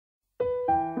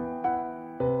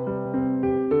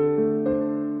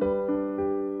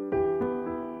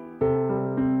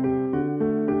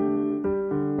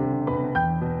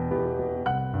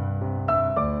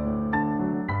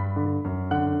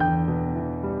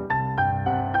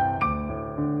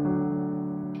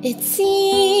It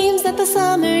seems that the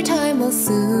summertime will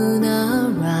soon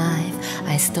arrive.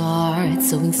 I start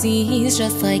sowing seeds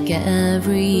just like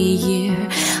every year.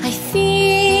 I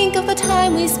think of the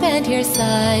time we spent here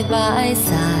side by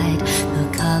side,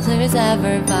 the colors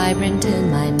ever vibrant in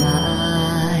my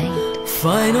mind.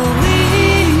 Finally,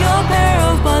 a pair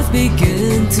of buds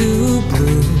begin to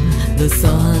bloom. The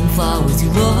sunflowers you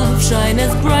love shine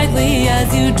as brightly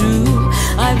as you do.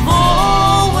 I've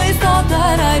always thought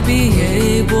that I'd be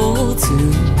able to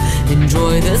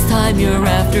enjoy this time year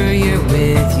after year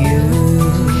with you.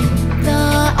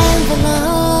 The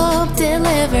envelope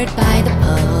delivered by the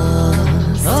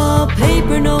post, a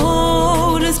paper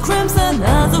note as crimson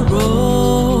as a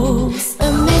rose.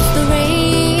 Amidst the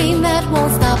rain that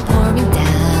won't stop pouring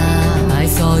down, I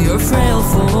saw your frail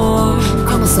form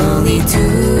crumble slowly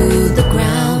to the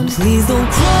ground. Please don't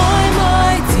cry,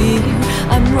 my dear,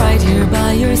 I'm right here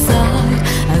by your side.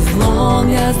 As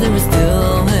long as there is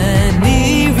still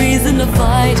any reason to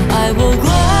fight, I will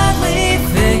gladly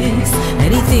face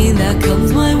anything that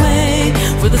comes my way,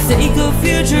 for the sake of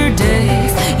future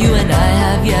days you and I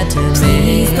have yet to make.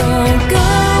 Please don't go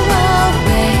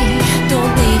away,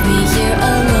 don't leave me here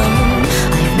alone.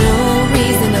 I have no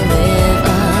reason to live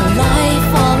a life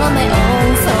all on my own.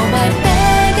 So I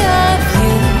beg of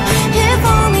you, if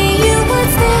only you would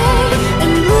stay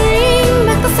and bring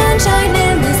back the sunshine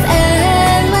in this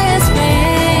endless rain.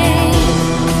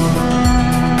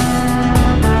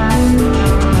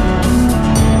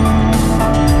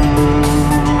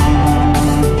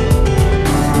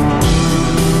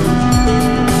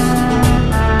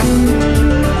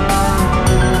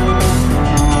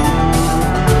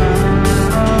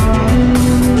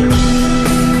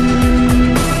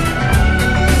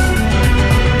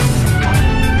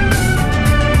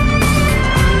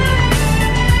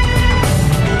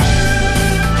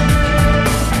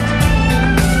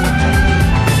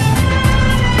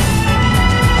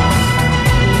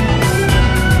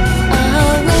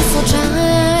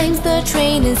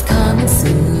 Is coming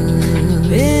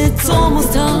soon. It's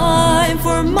almost time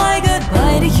for my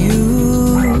goodbye to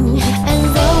you. And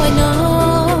though I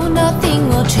know nothing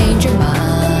will change your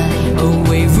mind, a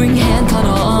wavering hand caught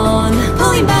on,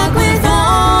 pulling back with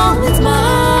all its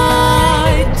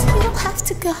might. You don't have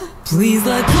to go. Please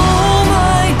let go,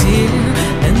 my dear,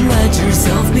 and let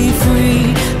yourself be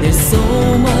free. There's so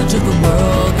much of the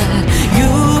world that you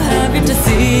have yet to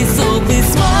see. So please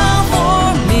smile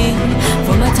for me,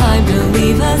 for my time to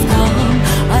leave has come.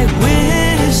 I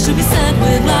wish to be sent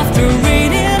with laughter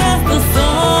radiant as the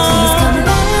sun. Please come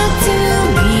back to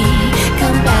me,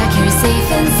 come back here safe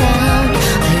and sound.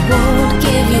 I won't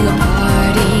give you a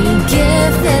parting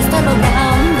gift this time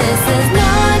around. This is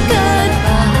not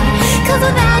goodbye, 'cause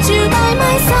without you by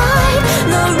my side,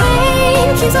 the rain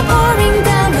keeps on pouring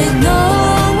down with no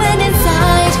one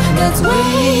inside. Let's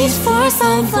wait for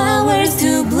sunflowers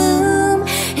to